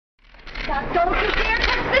Now, don't you dare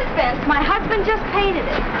touch this fence. My husband just painted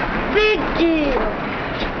it. Big deal.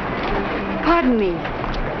 Pardon me.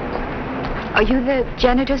 Are you the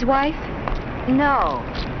janitor's wife? No.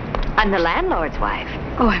 I'm the landlord's wife.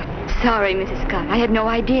 Oh, I'm sorry, Mrs. Scott. I had no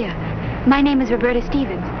idea. My name is Roberta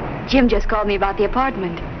Stevens. Jim just called me about the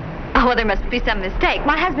apartment. Oh, well, there must be some mistake.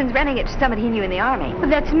 My husband's renting it to somebody he knew in the Army. Well,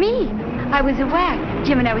 that's me. I was aware.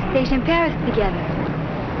 Jim and I were stationed in Paris together.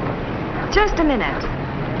 Just a minute.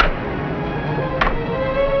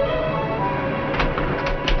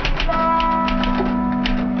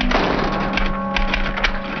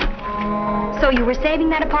 So you were saving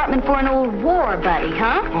that apartment for an old war buddy,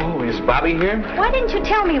 huh? Oh, is Bobby here? Why didn't you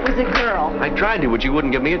tell me it was a girl? I tried to, but you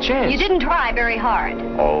wouldn't give me a chance. You didn't try very hard.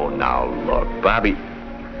 Oh, now, look, Bobby...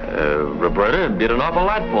 Roberta did an awful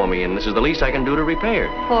lot for me, and this is the least I can do to repay her.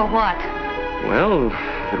 For what? Well,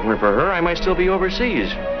 if it weren't for her, I might still be overseas.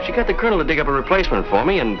 She got the colonel to dig up a replacement for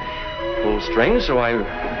me and pull strings, so I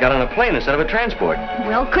got on a plane instead of a transport.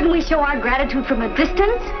 Well, couldn't we show our gratitude from a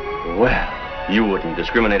distance? Well, you wouldn't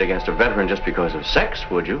discriminate against a veteran just because of sex,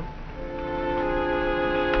 would you?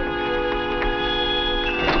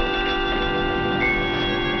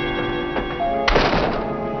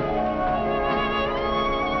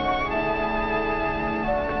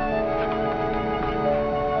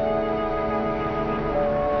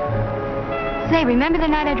 Say, remember the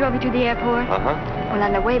night I drove you to the airport? Uh-huh. Well,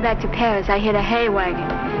 on the way back to Paris, I hit a hay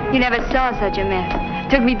wagon. You never saw such a mess.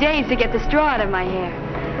 Took me days to get the straw out of my hair.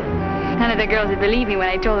 None of the girls would believe me when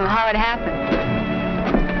I told them how it happened.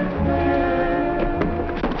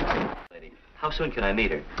 How soon can I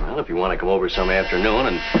meet her? Well, if you want to come over some afternoon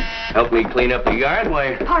and help me clean up the yard,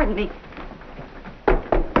 why... Pardon me. Oh,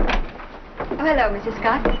 hello, Mrs.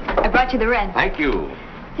 Scott. I brought you the rent. Thank you.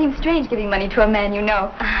 Seems strange giving money to a man you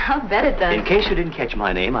know. I'll bet it does. In case you didn't catch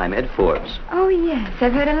my name, I'm Ed Forbes. Oh, yes.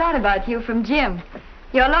 I've heard a lot about you from Jim.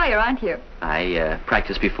 You're a lawyer, aren't you? I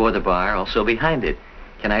practice before the bar, also behind it.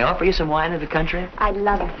 Can I offer you some wine of the country? I'd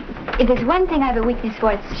love it. If there's one thing I have a weakness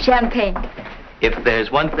for, it's champagne. If there's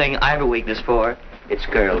one thing I have a weakness for, it's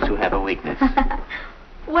girls who have a weakness.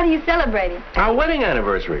 What are you celebrating? Our wedding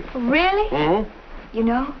anniversary. Really? Mm-hmm. You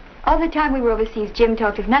know, all the time we were overseas, Jim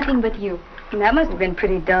talked of nothing but you. That must have been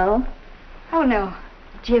pretty dull. Oh, no.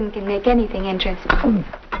 Jim can make anything interesting.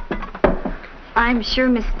 I'm sure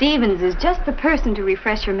Miss Stevens is just the person to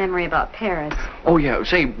refresh your memory about Paris. Oh, yeah.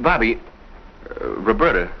 Say, Bobby,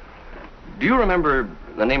 Roberta, do you remember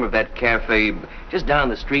the name of that cafe just down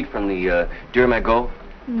the street from the Dieu Magot?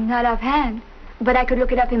 Not offhand, but I could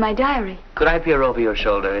look it up in my diary. Could I peer over your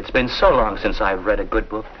shoulder? It's been so long since I've read a good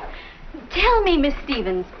book. Tell me, Miss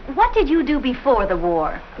Stevens, what did you do before the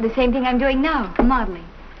war? The same thing I'm doing now, modeling.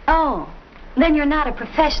 Oh, then you're not a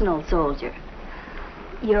professional soldier.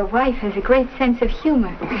 Your wife has a great sense of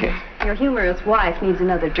humor. Your humorous wife needs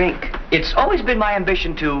another drink. It's always been my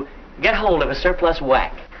ambition to get hold of a surplus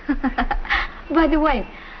whack. By the way,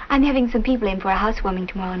 I'm having some people in for a housewarming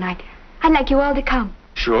tomorrow night. I'd like you all to come.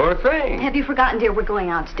 Sure thing. Have you forgotten, dear, we're going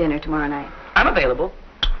out to dinner tomorrow night? I'm available.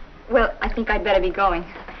 Well, I think I'd better be going.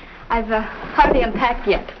 I've hardly unpacked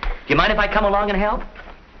yet. Do you mind if I come along and help?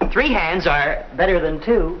 3 hands are better than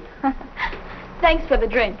 2. Thanks for the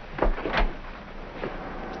drink.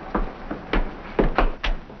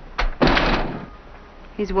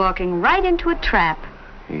 He's walking right into a trap.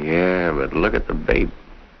 Yeah, but look at the babe.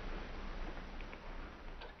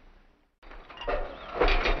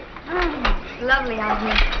 Oh, it's lovely out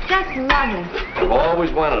here. Just lovely. I've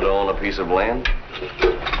always wanted to own a piece of land.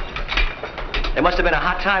 There must have been a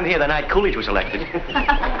hot time here the night Coolidge was elected.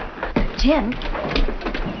 Jim,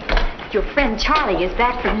 your friend Charlie is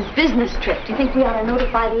back from his business trip. Do you think we ought to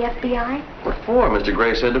notify the FBI? What for? Mr.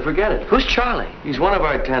 Gray said to forget it. Who's Charlie? He's one of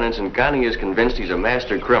our tenants, and Connie is convinced he's a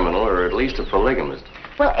master criminal or at least a polygamist.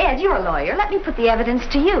 Well, Ed, you're a lawyer. Let me put the evidence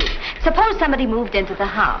to you. Suppose somebody moved into the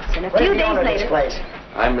house, and a few days later... Place?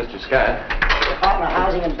 I'm Mr. Scott. Department of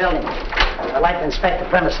Housing and Building. I'd like to inspect the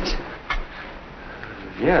premises.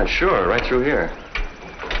 Yeah, sure, right through here.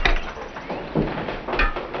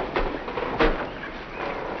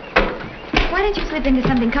 Why don't you slip into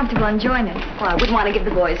something comfortable and join us? Well, I wouldn't want to give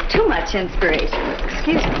the boys too much inspiration.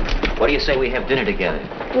 Excuse me. What do you say we have dinner together?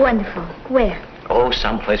 Wonderful. Where? Oh,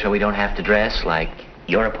 someplace where we don't have to dress, like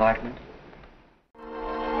your apartment.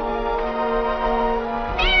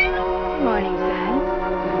 Morning, son.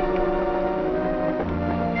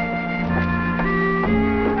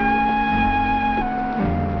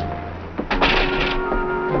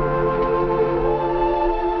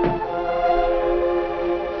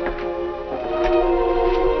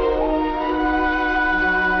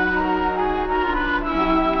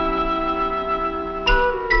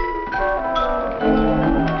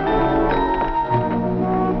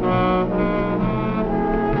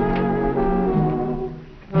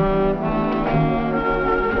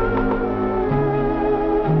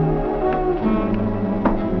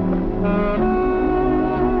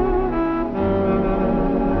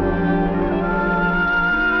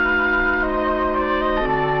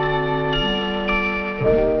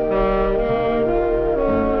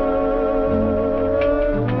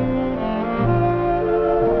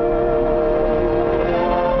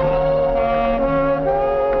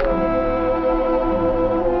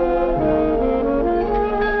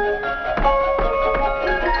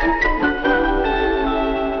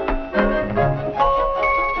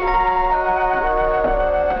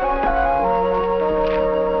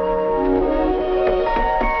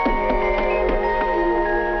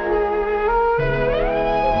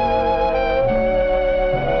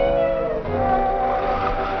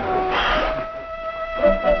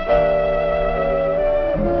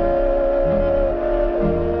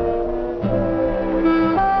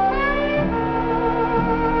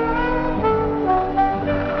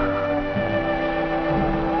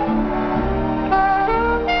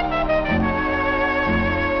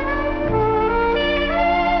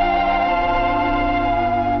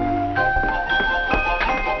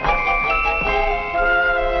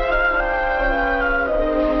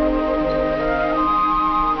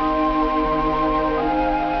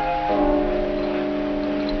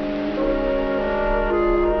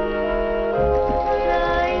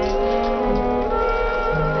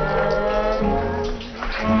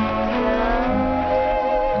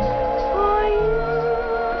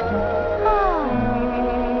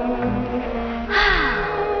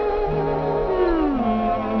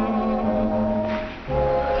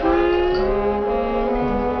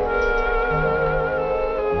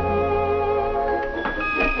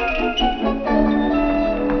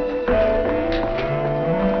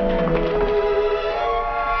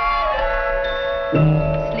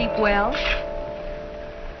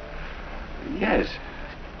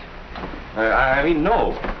 Charlie,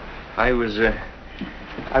 no. I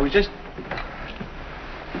was just...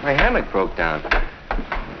 My hammock broke down.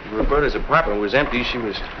 Roberta's apartment was empty. She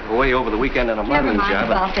was away over the weekend on a modeling Never mind job.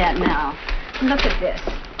 about that now. Look at this.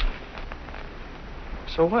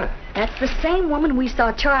 So what? That's the same woman we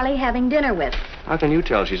saw Charlie having dinner with. How can you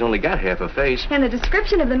tell? She's only got half a face. And the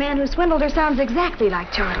description of the man who swindled her sounds exactly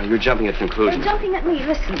like Charlie. You're jumping at They're conclusions. jumping at me.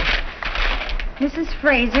 Listen. Mrs.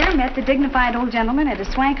 Fraser met the dignified old gentleman at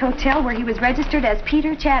a swank hotel where he was registered as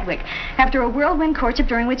Peter Chadwick. After a whirlwind courtship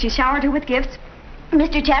during which he showered her with gifts,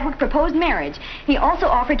 Mr. Chadwick proposed marriage. He also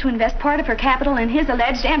offered to invest part of her capital in his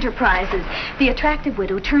alleged enterprises. The attractive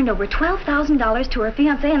widow turned over $12,000 to her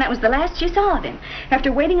fiancé, and that was the last she saw of him. After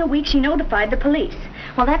waiting a week, she notified the police.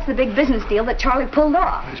 Well, that's the big business deal that Charlie pulled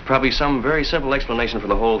off. There's probably some very simple explanation for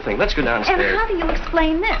the whole thing. Let's go downstairs. And how do you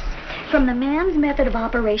explain this? From the man's method of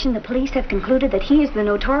operation, the police have concluded that he is the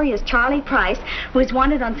notorious Charlie Price, who is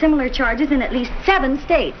wanted on similar charges in at least 7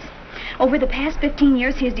 states. Over the past 15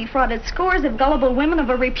 years, he has defrauded scores of gullible women of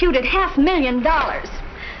a reputed $500,000.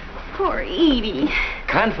 Poor Edie.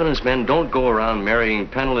 Confidence men don't go around marrying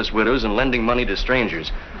penniless widows and lending money to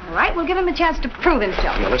strangers. All right, we'll give him a chance to prove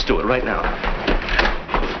himself. Now, let's do it right now.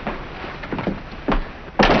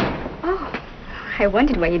 Oh, I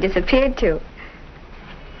wondered where you disappeared to.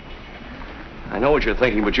 I know what you're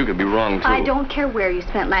thinking, but you could be wrong, too. I don't care where you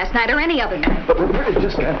spent last night or any other night. But Roberta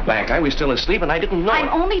just got back. I was still asleep, and I didn't know I'm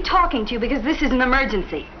it. only talking to you because this is an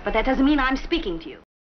emergency. But that doesn't mean I'm speaking to you.